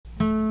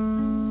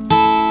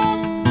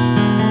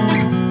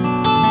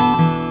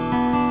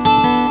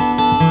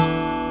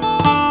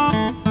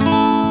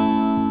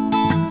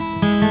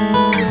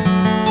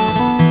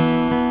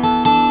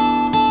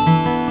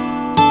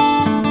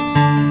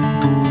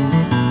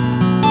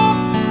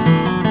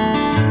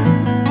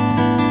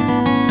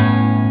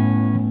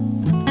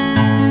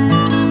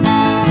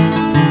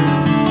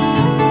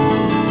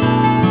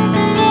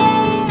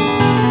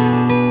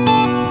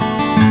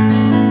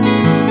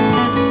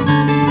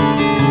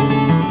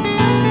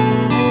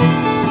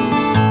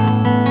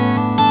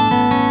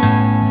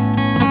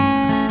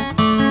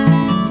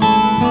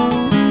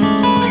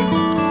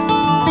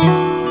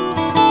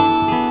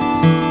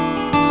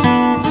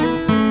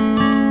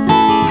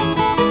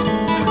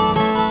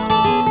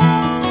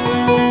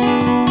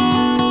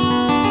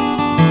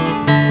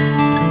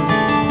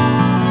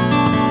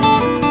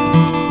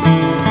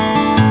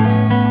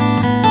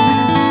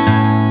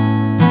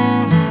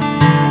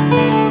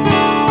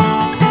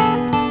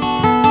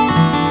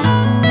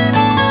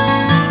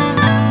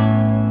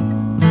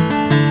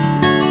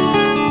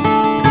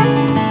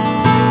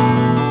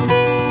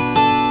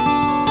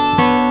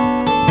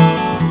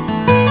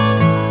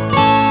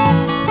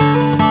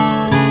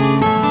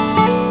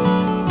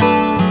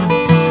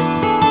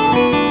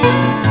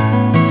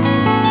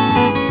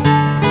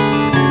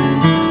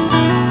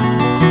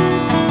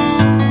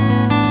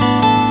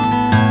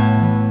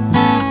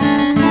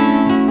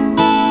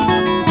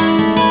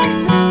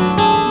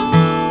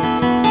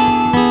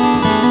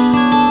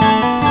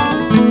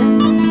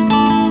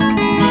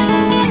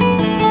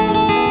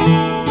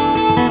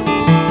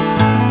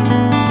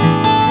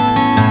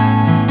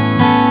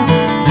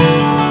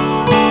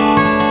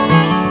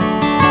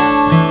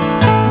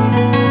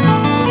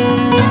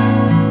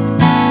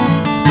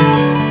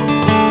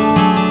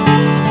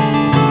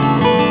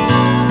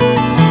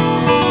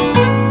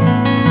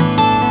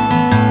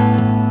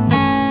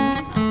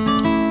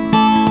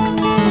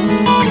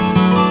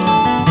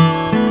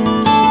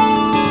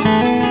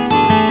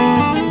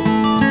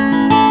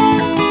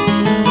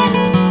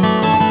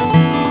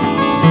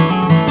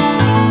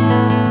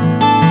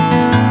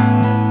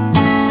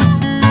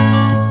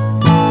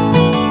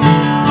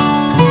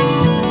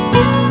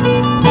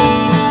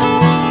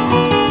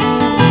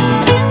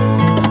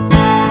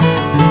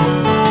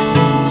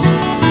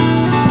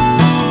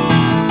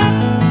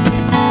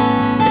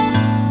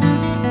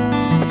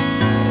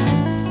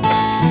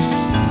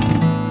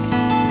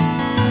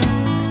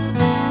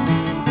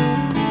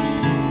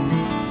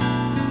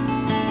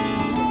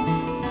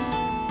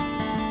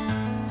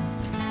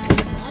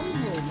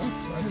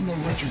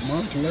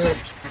Mark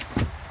left.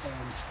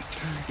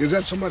 Is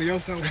that somebody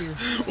else out there?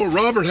 Well,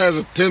 Robert has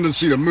a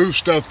tendency to move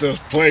stuff to a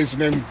place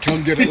and then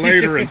come get it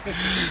later, and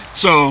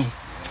so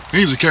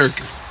he's a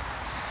character.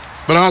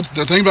 But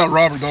the thing about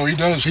Robert, though,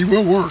 he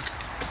will work.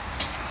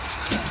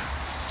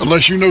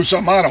 Unless you know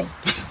something I don't.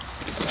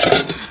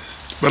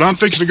 But I'm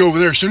fixing to go over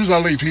there. As soon as I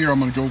leave here, I'm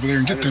going to go over there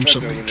and get them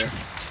something.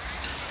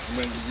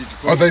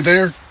 Are they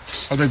there?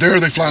 Are they there or are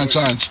they flying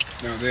signs?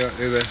 No, they're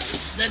there.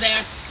 They're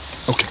there.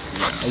 Okay.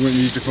 I went and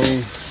used the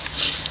phone.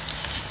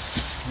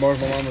 Tomorrow's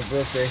my mama's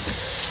birthday.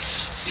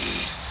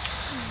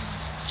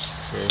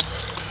 So.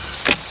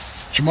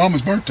 It's your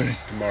mama's birthday?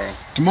 Tomorrow.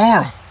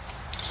 Tomorrow?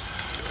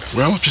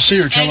 Well, if you see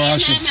her, tell her I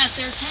said. At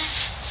their tent?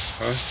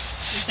 Huh?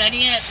 Is that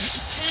he at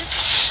his tent?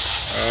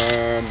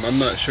 I'm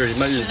not sure. He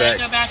might be back.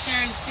 Should I go back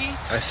there and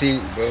see?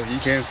 Well, you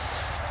can.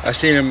 I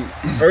seen him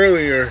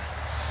earlier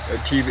at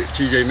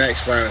TJ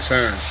Maxx flying a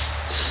sign.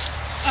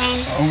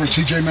 Over at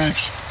TJ Maxx?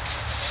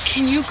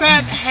 Can you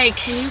grab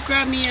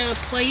me a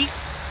plate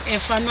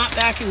if I'm not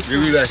back in time?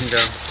 You'll be back in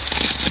town.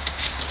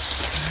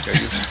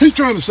 He's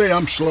trying to say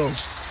I'm slow.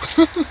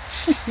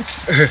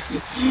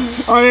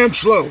 I am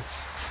slow.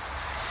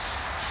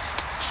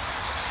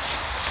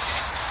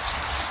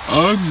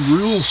 I'm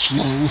real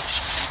slow.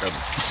 I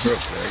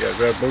gotta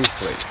grab both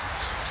plates.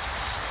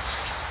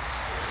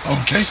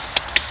 Okay.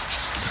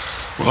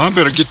 Well, I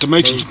better get to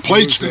making some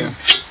plates then.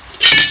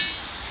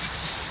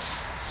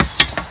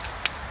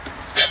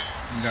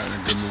 He's not in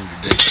a good mood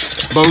today.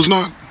 Bo's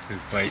not? His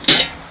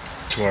bite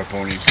tore up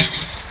on him.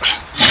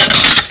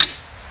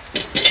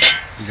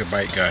 He's a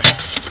bite guy.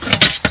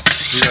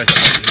 He likes to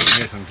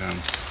hit me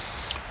sometimes.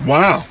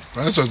 Wow,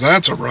 that's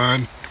a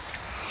run.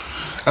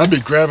 I'd be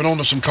grabbing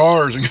onto some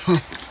cars and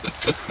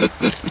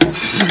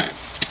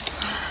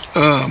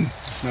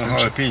Not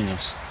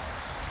jalapenos.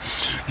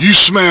 You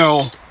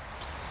smell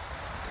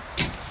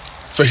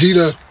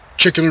fajita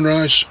chicken and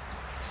rice.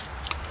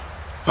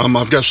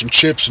 I've got some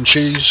chips and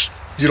cheese.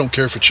 You don't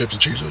care for chips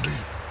and cheese, though, do you?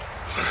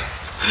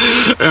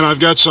 And I've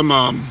got some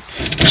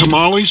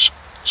tamales,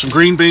 some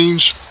green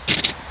beans,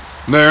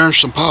 there,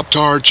 some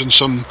Pop-Tarts, and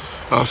some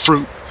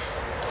fruit.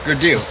 Good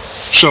deal.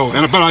 So,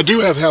 but I do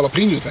have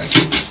jalapenos back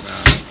here.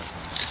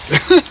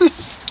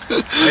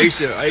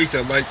 I used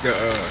to like the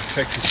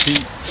Texas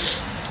Pete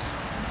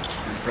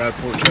and fried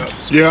pork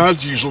chops. Yeah,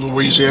 I'd use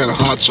Louisiana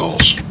hot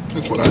sauce.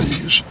 That's what I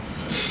use.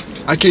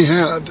 I can't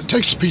have the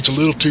Texas Pete's a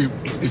little too.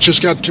 It's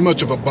just got too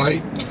much of a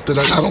bite that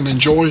I don't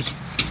enjoy.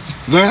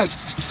 That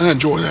I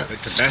enjoy that. The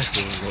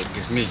Tabasco is what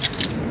gets me.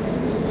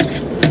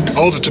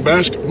 Oh, the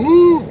Tabasco.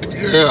 Woo,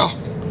 yeah.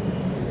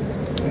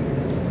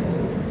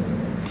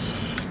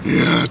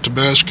 Yeah,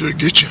 Tabasco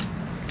get you.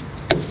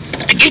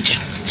 I get you.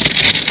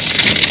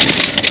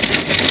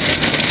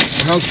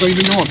 How's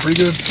things going?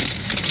 Pretty good.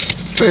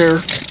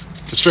 Fair.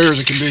 As fair as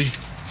it can be.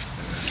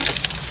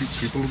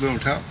 People will be on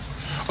top.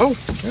 Oh,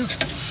 yeah.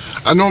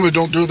 I normally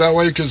don't do it that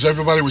way because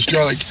everybody was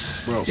trying like,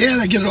 well, yeah,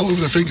 they get it all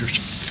over their fingers.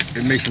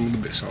 It makes them a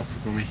little bit softer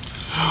for me.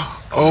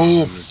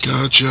 Oh,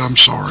 gotcha. I'm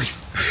sorry.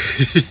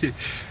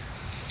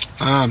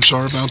 I'm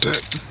sorry about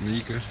that.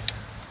 You good?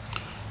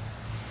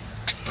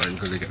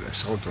 Because they got that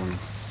salt on them.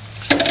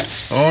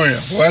 Oh, yeah.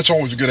 Well, that's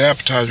always a good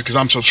appetizer because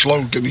I'm so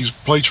slow getting these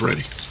plates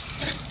ready.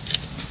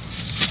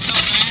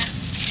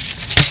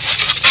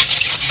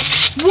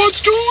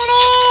 What's going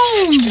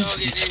on? What y'all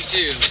getting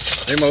into?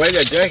 Hey, my lady,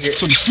 that jacket.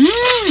 Some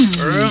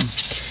For real?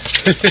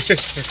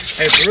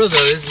 Hey, for real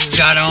though, this has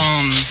got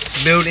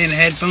built-in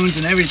headphones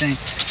and everything.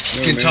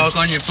 You can talk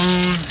on your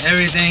phone,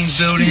 everything's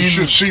built in. You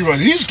should see what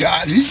he's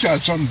got. He's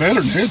got something better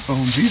than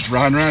headphones. He's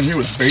riding around here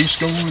with bass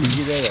going. And...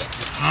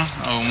 Huh?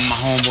 Oh, my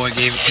homeboy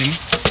gave it to me.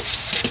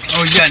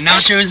 Oh, you got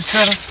nachos and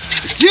stuff?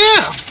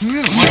 Yeah.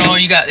 What all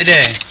you got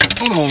today?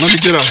 Hold on, let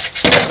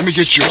me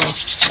get you a...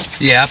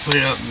 Yeah, I put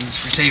it up and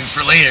save it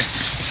for later.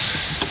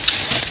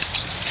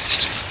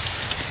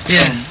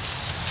 Yeah.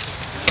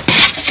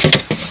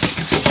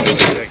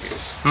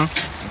 Huh?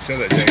 Sell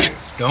that jacket.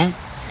 Don't?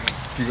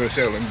 If you're gonna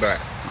sell it, buy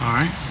it.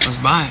 Alright, let's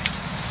buy it.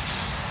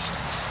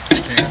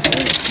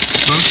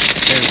 Huh?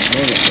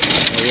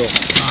 I will.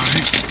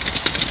 Alright.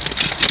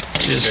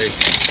 Just a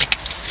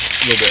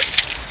little bit.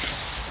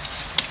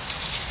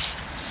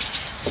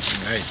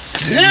 Nice.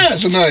 Yeah,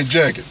 it's a nice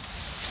jacket.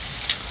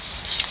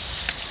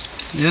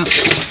 Yep.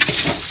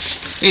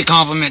 It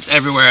compliments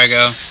everywhere I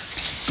go.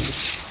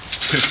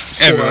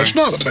 Everywhere. Well, it's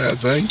not a bad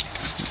thing.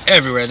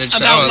 Everywhere. They're just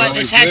About like,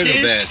 what, the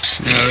tattoos?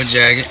 no,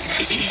 jacket.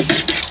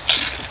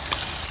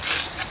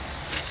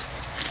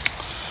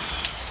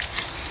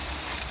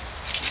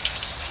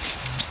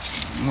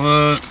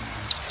 What?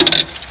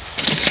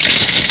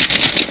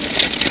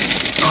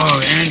 Oh,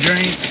 and a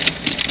drink?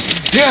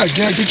 Yeah,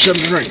 get you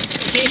something to drink.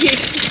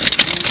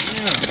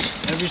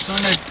 Yeah, every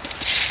Sunday.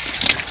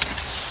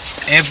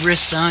 Every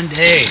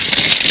Sunday.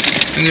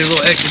 And get a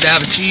little extra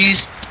dab of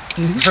cheese.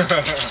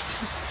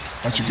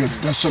 That's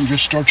something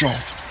just to start you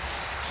off.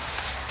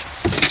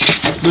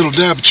 Little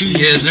dab of cheese.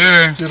 Yes,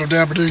 sir. Little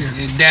dab of do you?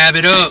 You dab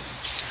it up.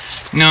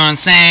 You know what I'm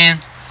saying?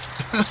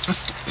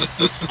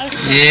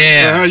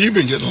 Yeah. How you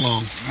been getting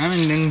along? I've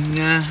been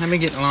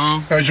getting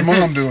along. How's your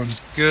mom doing?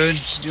 Good.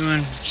 She's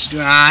doing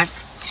alright.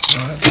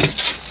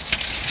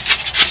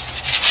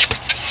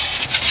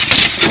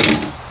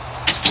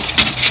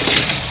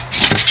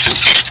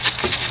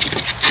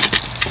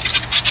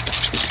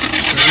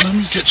 Let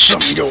me get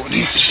something going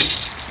here.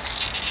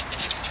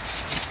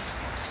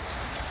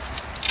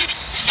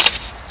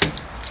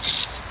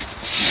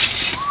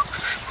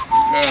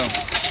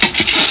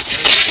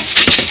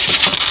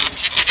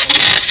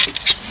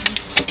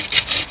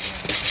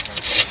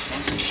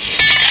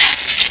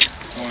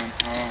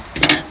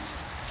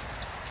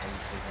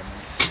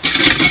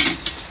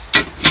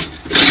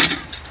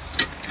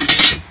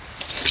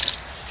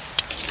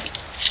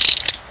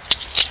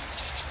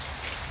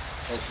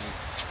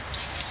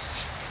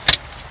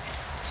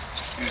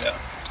 Yeah.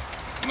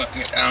 I'm about to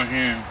get down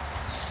here.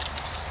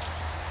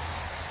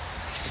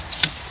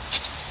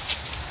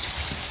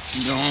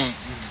 Don't.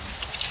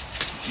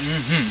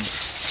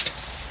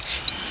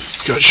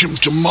 Got some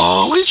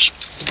tamales.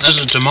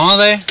 That's a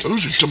tamale?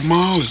 Those are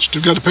tamales.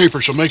 Still got the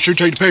paper, so make sure you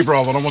take the paper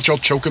off. I don't want y'all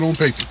choking on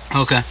paper.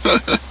 Okay.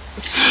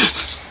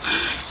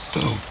 So,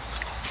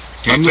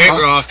 Take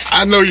paper off.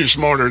 I know you're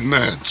smarter than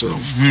that, so.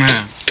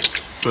 Yeah.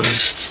 But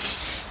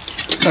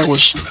that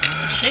was.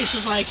 Chase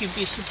is like, you'd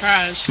be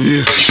surprised.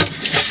 Yeah.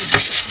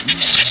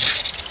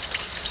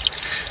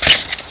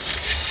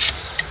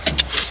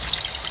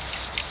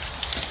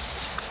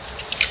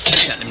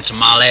 Got them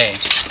tamale.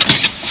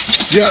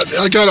 Yeah,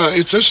 I got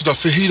this is the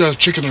fajita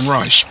chicken and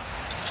rice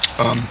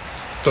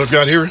that I've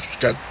got here. It's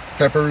got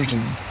peppers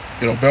and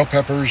bell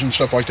peppers and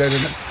stuff like that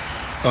in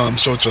it.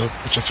 So it's a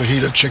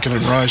fajita chicken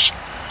and rice,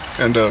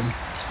 and Alright.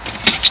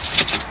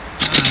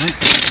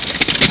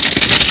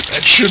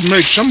 that should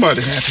make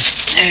somebody happy.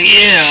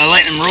 Yeah, I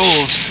like them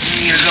rolls. Let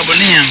me get a couple of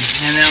them,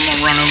 and then I'm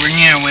gonna run over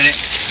here with it.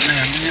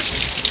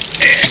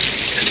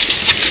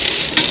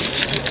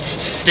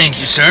 Thank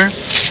you, sir.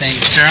 Thank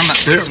you, sir. I'm about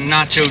to put some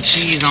nacho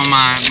cheese on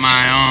my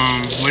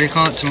what do you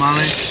call it,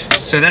 tamale?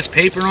 So that's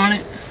paper on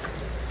it?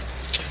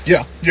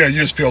 Yeah, you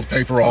just peel the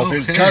paper off.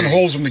 It Okay. kind of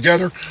holds them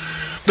together.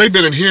 They've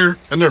been in here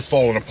and they're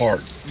falling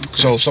apart. Okay.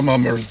 So some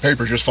of them the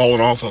paper's just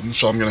falling off of them.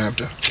 So I'm gonna have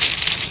to.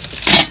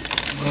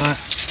 What?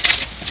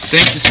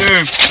 Thank you,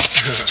 sir.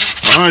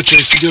 All right,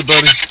 Chase, you good,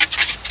 buddy?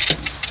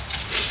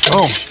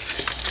 Oh,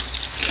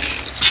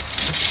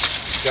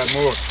 Got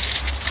more.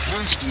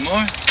 Huh?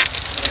 More?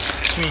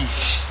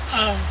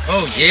 Oh.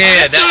 Oh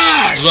yeah,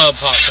 I love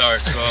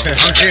Pop-Tarts, bro.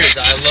 I'm serious,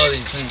 I love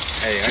these things.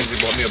 Hey, I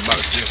just bought me a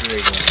box yesterday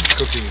of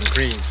cookies and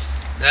cream.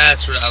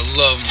 That's what I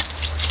love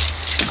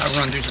them. I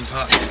run through some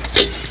pop.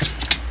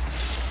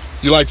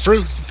 you like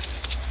fruit?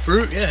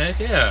 Fruit? Yeah, heck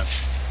yeah.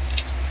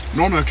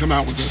 Normally I come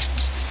out with the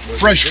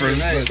fresh fruit,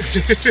 but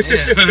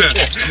Yeah.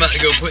 I'm about to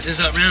go put this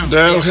up now.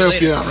 that'll Yeah, help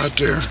later. you out right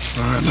there. All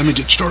right, let me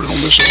get started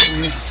on this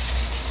one.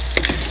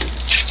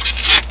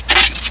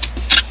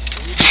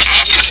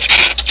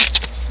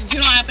 You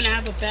don't happen to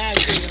have a bag,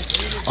 do you?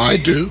 I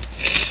do.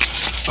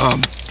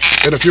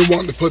 And if you're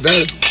wanting to put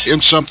that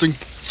in something,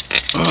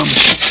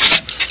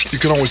 you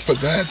can always put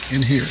that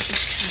in here,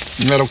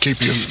 and that'll keep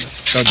you.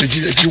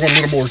 If you want a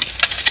little more,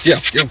 yeah,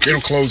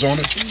 it'll close on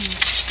it.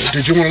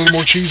 Did you want a little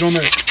more cheese on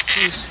that?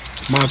 Please.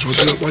 Might as well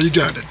do it while you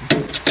got it.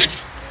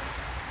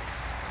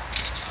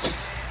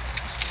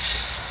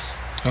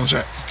 How's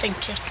that?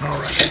 Thank you. All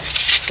right.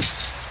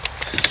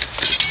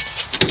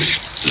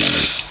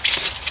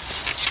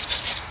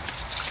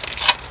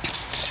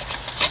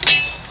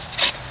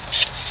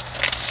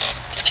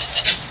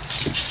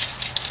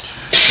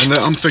 And then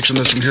I'm fixing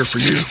this one here for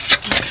you.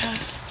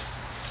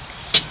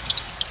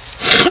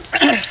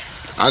 Okay.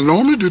 I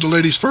normally do the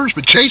ladies first,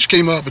 but Chase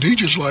came up and he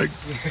just like,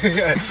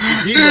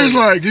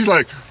 he's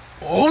like,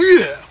 oh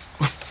yeah.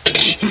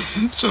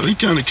 So he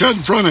kind of cut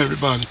in front of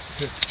everybody.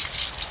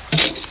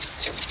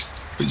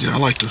 But yeah, I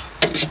like to.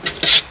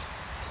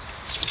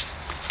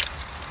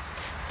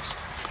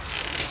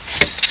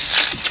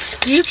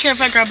 Do you care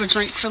if I grab a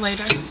drink for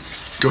later?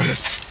 Go ahead.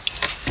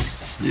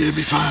 Yeah, it'll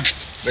be fine.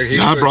 Like he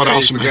Yeah, I brought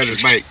out he some forgot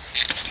his extras. bike.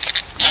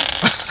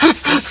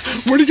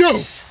 Where'd he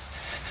go?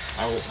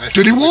 I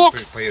Did he walk?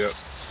 Put his plate up.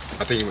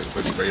 I think he went to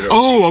put his plate up.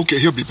 Oh, okay,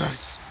 he'll be back.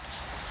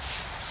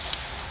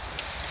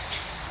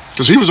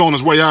 Because he was on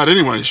his way out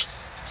anyways.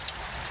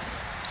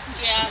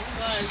 Yeah,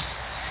 he was.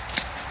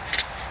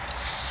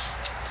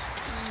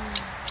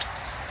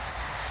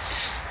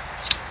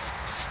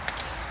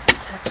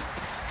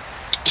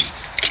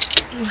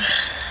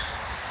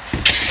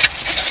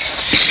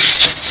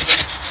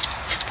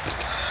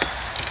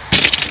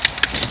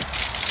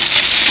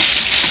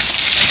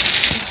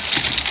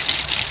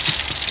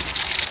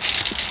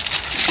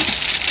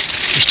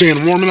 You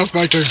staying warm enough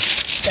back there?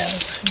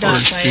 No, Or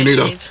do you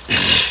need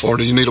or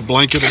do you need a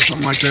blanket or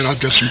something like that? I've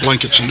got some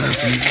blankets in there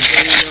for you.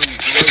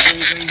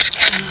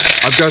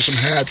 I've got some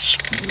hats,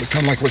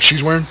 kind of like what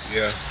she's wearing.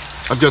 Yeah.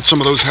 I've got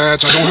some of those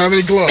hats. I don't have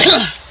any gloves.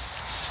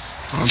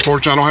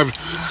 Unfortunately, I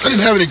didn't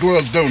have any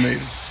gloves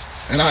donated.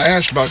 And I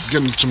asked about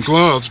getting some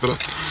gloves, but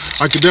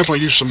I could definitely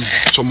use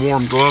some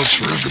warm gloves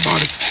for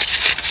everybody.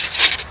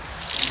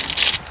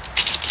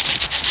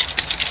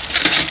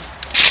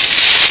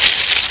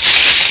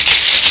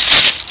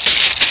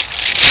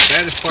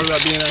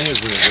 about being out here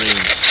is when it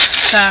rains.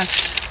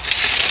 Facts.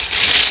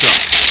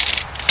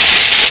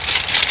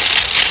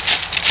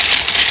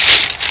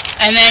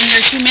 And then your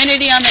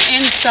humidity on the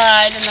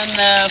inside and then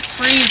the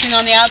freezing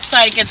on the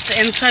outside, it gets the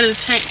inside of the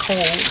tent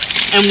cold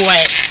and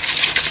wet.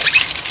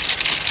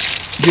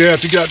 Yeah,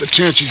 if you got the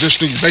tent, you just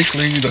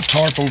basically need a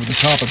tarp over the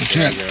top of the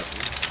tent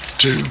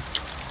to.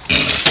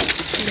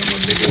 Got my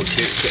big old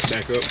tent set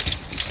back up,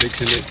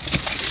 fixing it.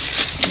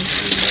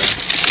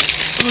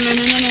 Oh,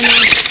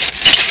 no.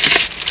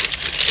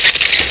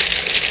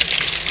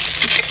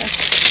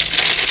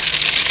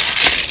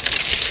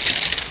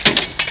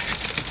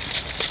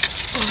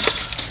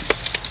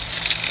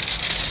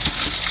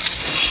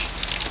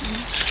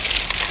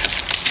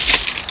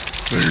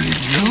 There you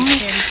go.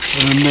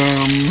 And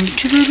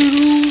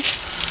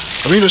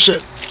I think that's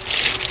it.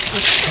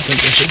 I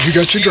think that's it. You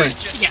got your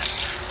drink.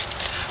 Yes.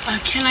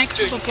 Can I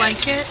grab a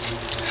blanket?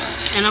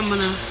 And I'm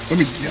gonna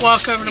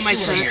walk over to my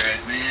tent.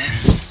 Cigarette, man.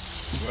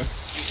 What?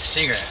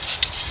 Cigarette.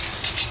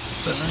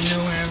 But let me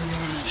know whenever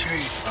you're on the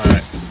tree.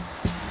 Alright.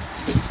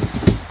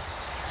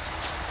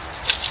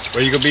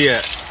 Where you gonna be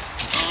at?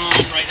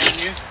 Right down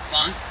here.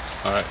 Fine.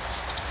 Alright.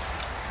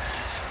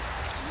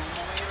 I'm on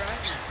my way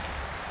right now.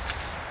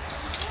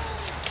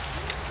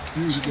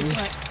 Here's it go.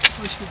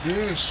 What you got?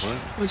 Yes. What?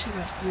 What you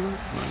got? You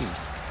want-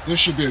 This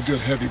should be a good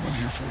heavy one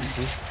here for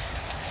you.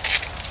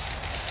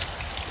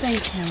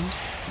 Thank you.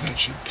 That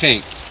should.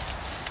 Pink.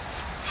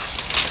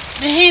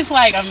 He's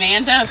like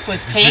Amanda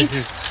with pink.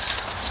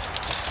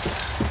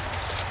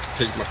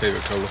 Pink's my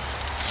favorite color.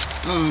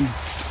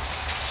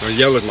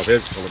 Yellow's my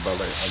favorite color, but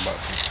like, I'm about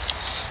to.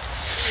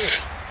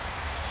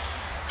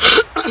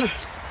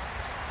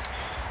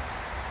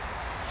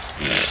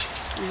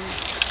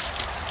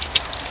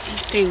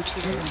 Thank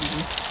you.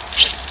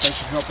 That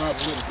should help out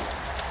a little bit.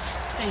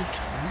 Thank you.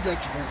 You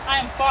got your drink. I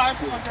am far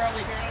from a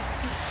girly girl.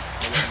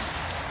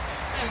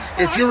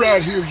 If you're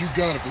out here, you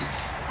gotta be.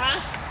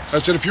 Huh? I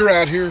said, if you're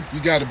out here,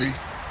 you gotta be.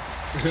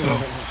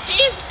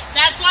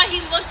 That's why he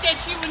looked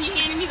at you when you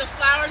handed me the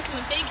flowers and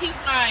the pink. He's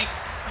like,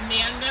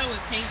 Amanda with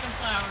pink and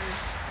flowers.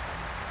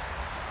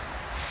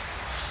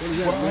 What is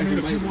that? Well, I mean,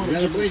 if you want a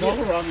different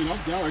blanket? color, I mean, I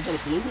got a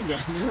blue one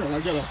down there, and I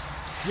got I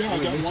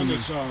like got this one one.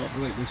 that's, I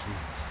like this one.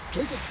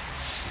 take it.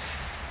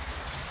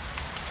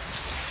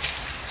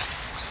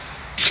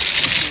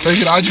 Take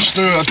it, I just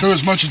threw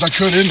as much as I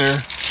could in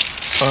there.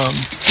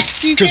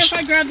 Do you care 'cause- if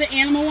I grab the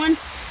animal one?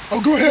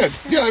 Oh, go ahead.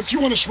 Yeah, if you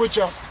want to switch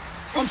out.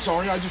 I'm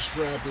sorry, I just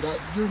grabbed it.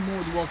 You're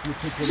more than welcome to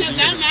pick one No, of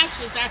that these.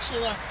 matches actually.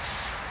 Look,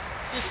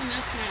 this and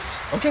this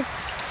match. Okay.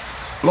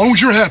 As long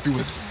as you're happy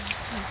with it.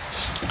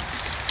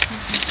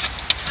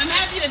 I'm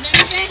happy with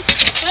anything,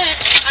 but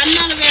I'm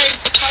not a very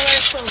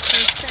colorful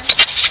person.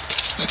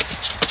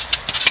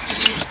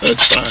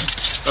 That's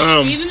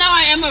fine. Even though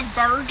I am a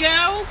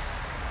Virgo,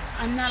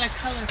 I'm not a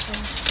colorful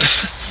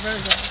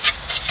Virgo.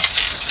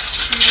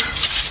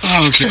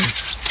 Okay.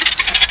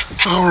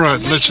 All right,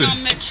 let's see.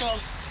 Mitchell.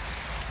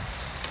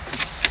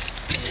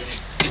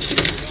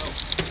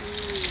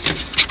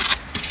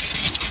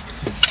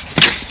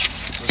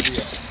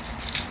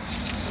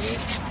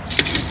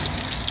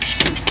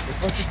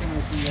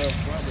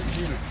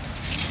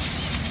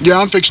 Yeah,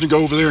 I'm fixing to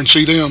go over there and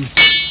see them.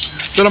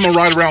 Then I'm gonna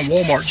ride around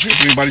Walmart and see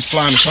if anybody's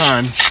flying a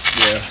sign.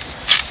 Yeah.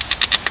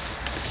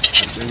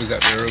 They was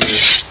out there earlier.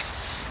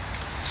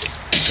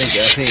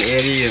 I think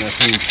Eddie and I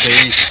seen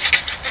Chase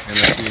and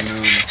I seen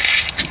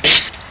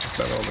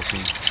about all the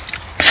team.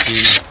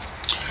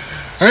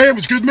 Hey, it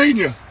was good meeting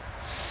you.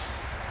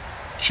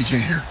 She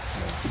can't hear.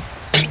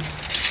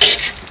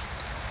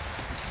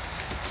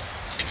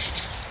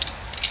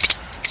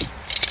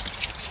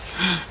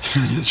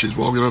 She's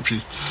walking up.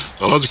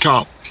 Oh, that's a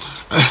cop.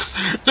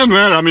 Doesn't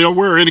matter. I mean, I'll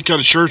wear any kind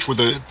of shirts with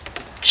the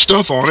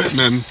stuff on it, and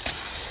then,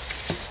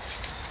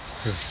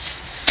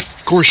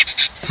 of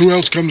course, who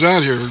else comes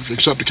out here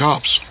except the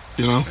cops?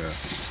 You know. Yeah.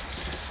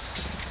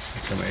 I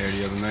come out here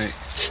the other night.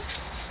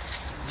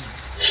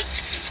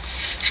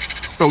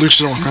 Well, at least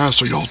they don't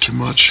hassle y'all too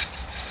much.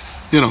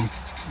 You know,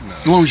 No.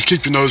 as long as you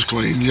keep your nose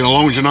clean. You know, as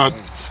long as you're not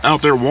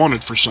out there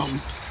wanted for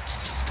something.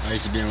 I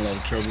used to be in a lot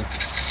of trouble.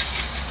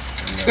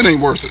 And, It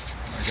ain't worth it.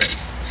 I got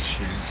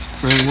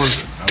shoes. It ain't worth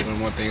it. I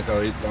learned one thing,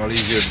 it's all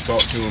easier to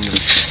talk to them and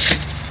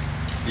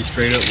be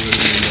straight up with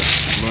them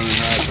and running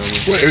high trouble.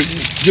 Well,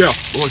 yeah.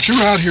 Well, if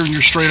you're out here and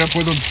you're straight up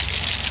with them,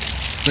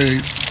 they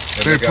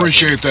look out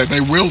appreciate that.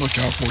 They will look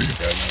out for you.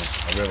 Yeah, I know.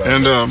 I realize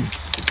And that.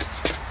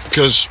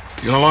 because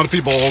you know a lot of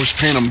people always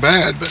paint them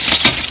bad, but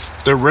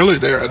they're really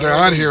there. They're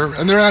out here,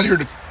 and they're out here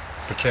to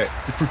Protect.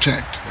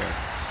 protect. Yeah.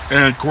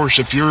 And of course,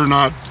 if you're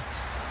not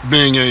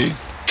being a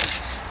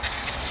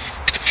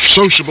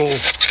sociable,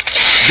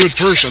 good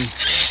person,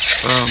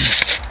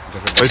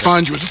 they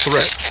find you as a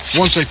threat.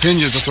 Once they pin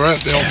you as a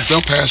threat,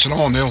 they'll pass it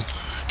on. They'll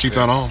keep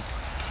that on.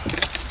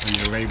 And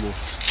your label.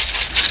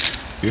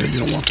 Yeah, you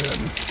don't want that.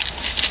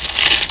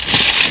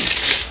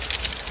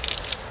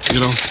 You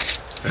know,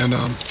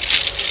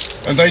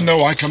 and they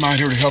know I come out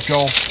here to help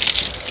y'all.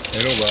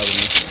 They don't bother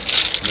me.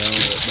 No,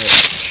 that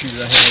shoot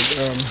I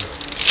had,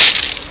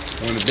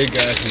 one of the big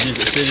guys from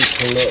Music City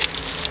pull up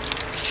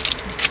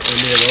and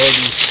they had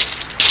Arby's,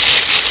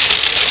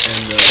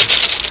 and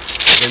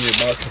then they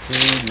bought the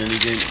food, and then he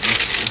gave me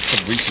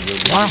some weeks ago.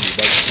 Wow. He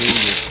bought the food. And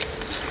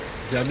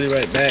he said, I'll be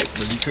right back,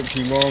 but he took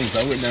too long,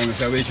 so I went down to the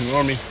Salvation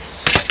Army. He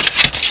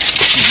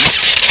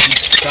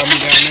saw me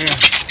down there,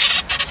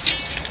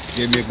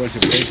 gave me a bunch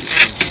of blankets.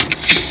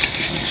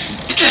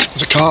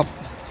 It's a cop.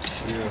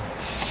 Yeah.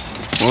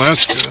 Well,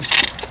 that's good.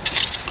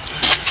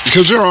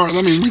 Because there are,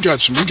 I mean, we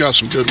got some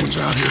good ones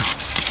out here.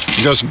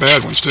 We got some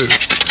bad ones too.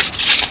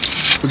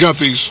 We got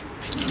these,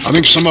 I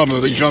think some of them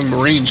are these young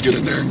Marines get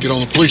in there and get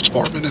on the police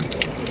department and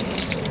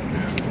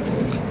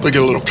they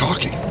get a little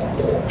cocky.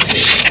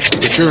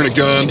 They're carrying a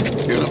gun,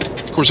 you know.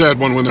 Of course, I had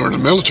one when they were in the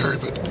military,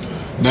 but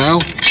now,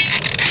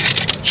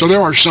 so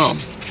there are some.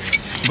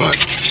 But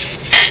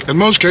in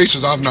most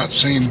cases, I've not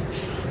seen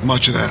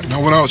much of that. Now,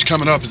 when I was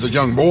coming up as a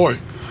young boy,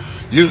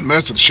 you didn't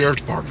mess with the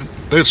sheriff's department.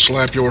 They'd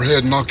slap your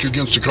head and knock you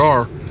against a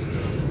car.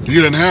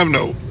 You didn't have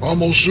no,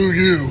 almost sue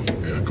you.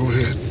 Yeah, go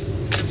ahead.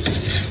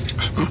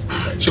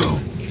 So.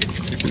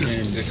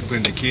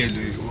 Discipline the kid.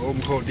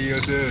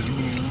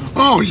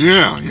 Oh,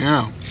 yeah,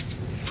 yeah.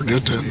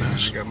 Forget that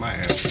mess. I got my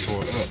ass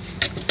tore up.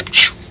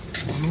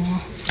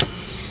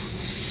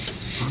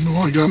 I know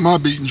I got my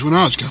beatings when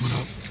I was coming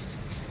up.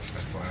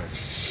 That's why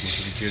most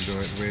of the kids are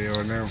the way they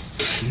are now.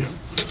 Yeah.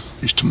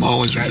 These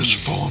tamales are just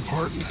falling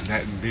apart.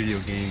 That and video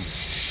games.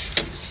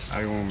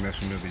 I don't want to mess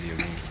with no video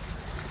games.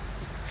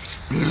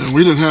 Yeah,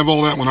 we didn't have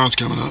all that when I was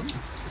coming up.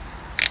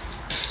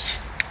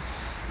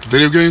 The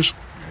video games?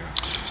 Yeah.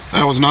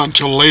 That was not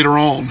until later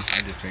on.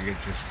 I just think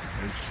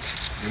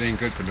it ain't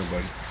good for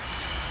nobody.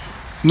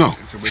 No.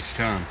 It's a waste of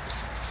time.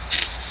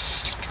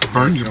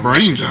 Burn your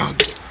brains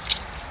out.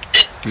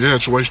 Yeah,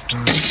 it's a waste of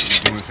time.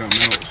 You're doing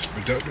something else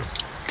productive.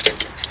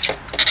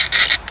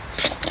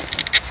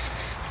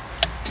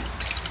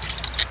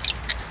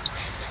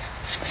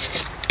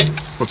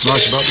 What's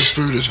nice about this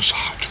food is it's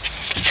hot.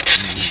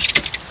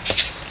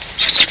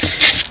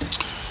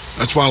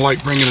 That's why I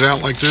like bringing it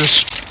out like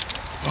this.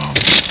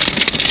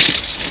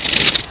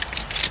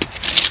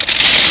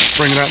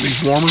 Bring it out in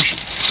these warmers.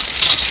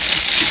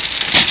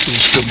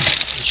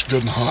 It's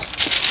good and hot.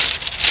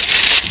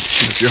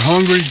 And if you're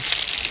hungry,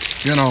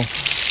 you know,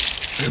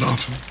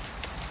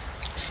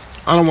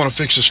 I don't want to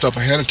fix this stuff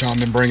ahead of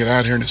time and bring it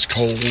out here and it's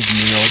cold and,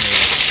 you know,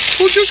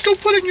 well, just go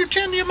put it in your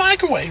tin in your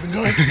microwave and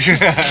go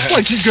ahead.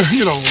 Like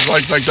you know,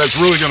 like that's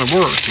really going to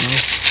work, you know.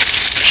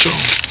 So,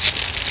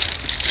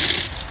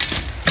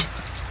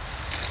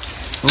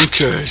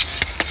 okay.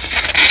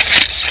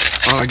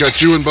 I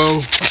got you and Bo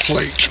a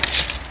plate.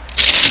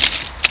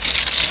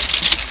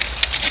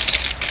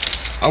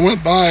 I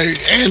went by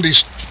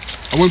Andy's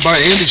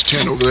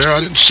tent over there. I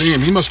didn't see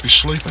him. He must be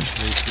sleeping.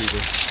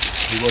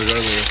 He was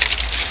earlier.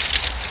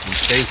 And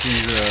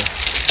Stacy's,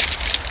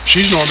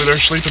 she's normally there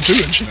sleeping too,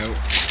 isn't she? No.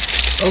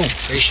 Oh.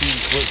 Stacy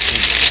works,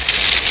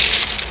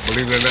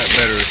 believe it or not,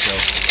 better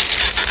herself.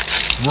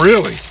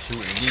 Really? She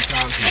went to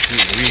detox and she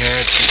went to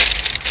rehab.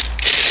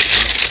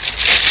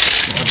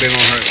 I've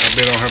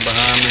been on her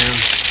behind, man.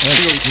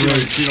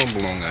 She don't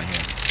belong out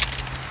here.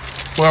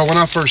 Well, when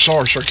I first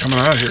saw her start coming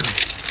out here,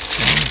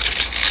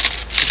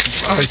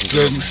 I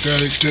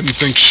didn't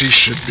think she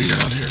should be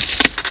out here.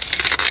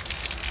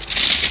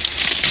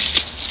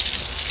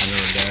 I know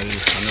her daddy.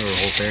 I know her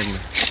whole family.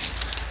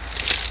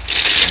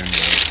 And,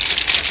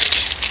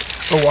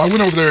 I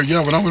went over there,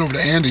 yeah, when I went over to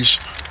Andy's,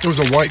 there was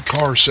a white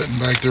car sitting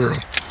back there.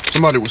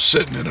 Somebody was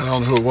sitting in it. I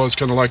don't know who it was,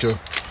 kind of like a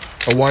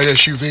white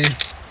SUV.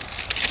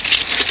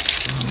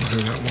 I don't know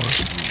who that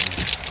was.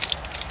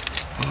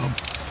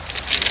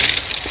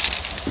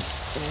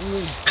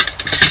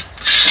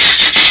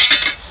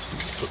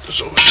 Put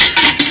this over here.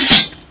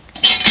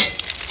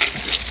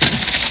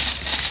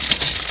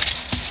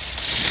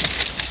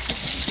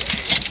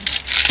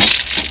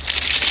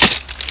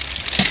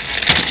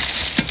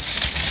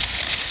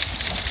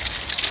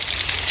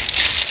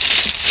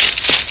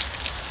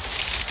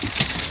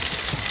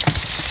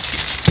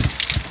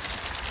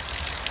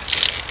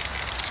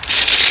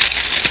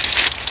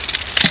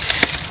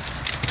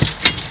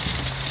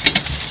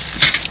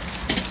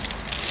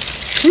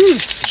 Whew,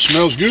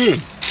 smells good.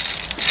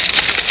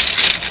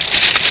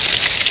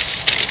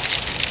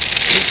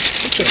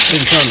 What's that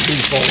thing trying to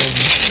beef all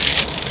over?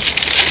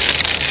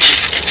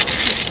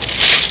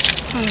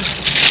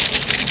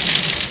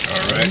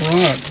 all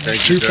right.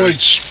 Thank you, 2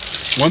 plates.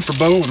 One for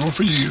Bo and one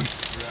for you.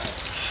 Right.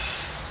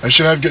 I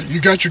should have you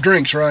got your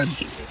drinks, right?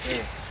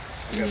 Yeah.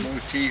 I got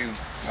most tea and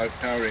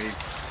Powerade.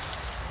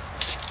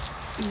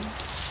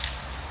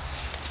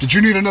 Did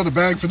you need another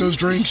bag for those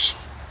drinks?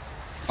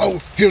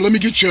 Oh, here, let me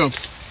get you a...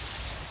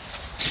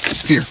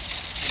 Here.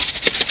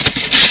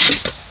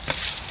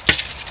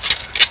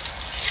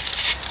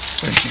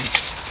 Thank you.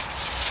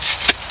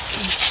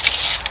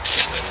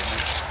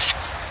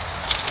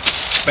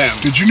 Bam.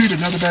 Did you need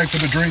another bag for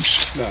the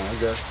drinks? No, I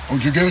got it. Oh,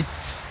 you're good?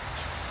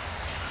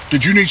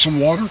 Did you need some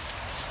water?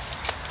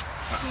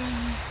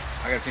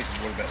 I got to take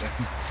some water back there.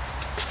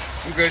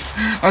 I'm good.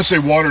 I say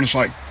water and it's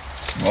like,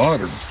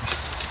 water.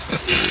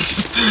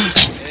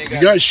 You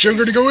got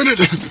sugar to go in it?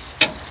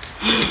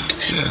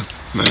 Yeah.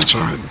 That's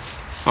all right.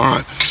 All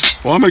right.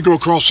 Well, I'm gonna go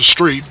across the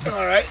street.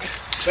 All right.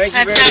 Thank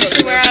you That's very much.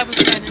 actually where I was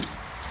headed.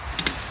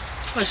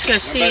 Let's go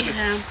see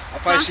him. I'll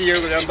probably see you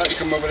over there. I'm about to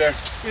come over there.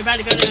 You're about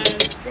to go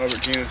to...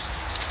 Robert Hughes.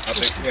 I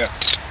think, yeah.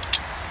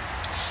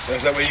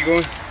 Is that where you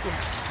going?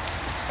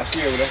 Yeah. I'll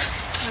see you over there.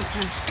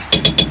 Okay.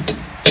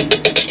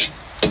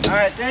 All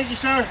right. Thank you,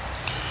 sir.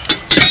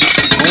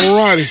 All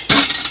righty.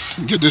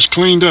 Get this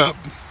cleaned up.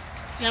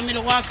 You want me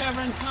to walk over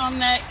and tell him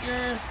that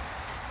you're...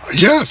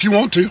 Yeah, if you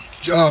want to.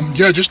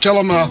 Yeah, just tell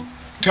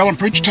him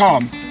Preacher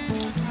Tom.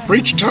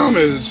 Preacher Tom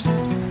is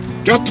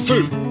got the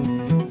food.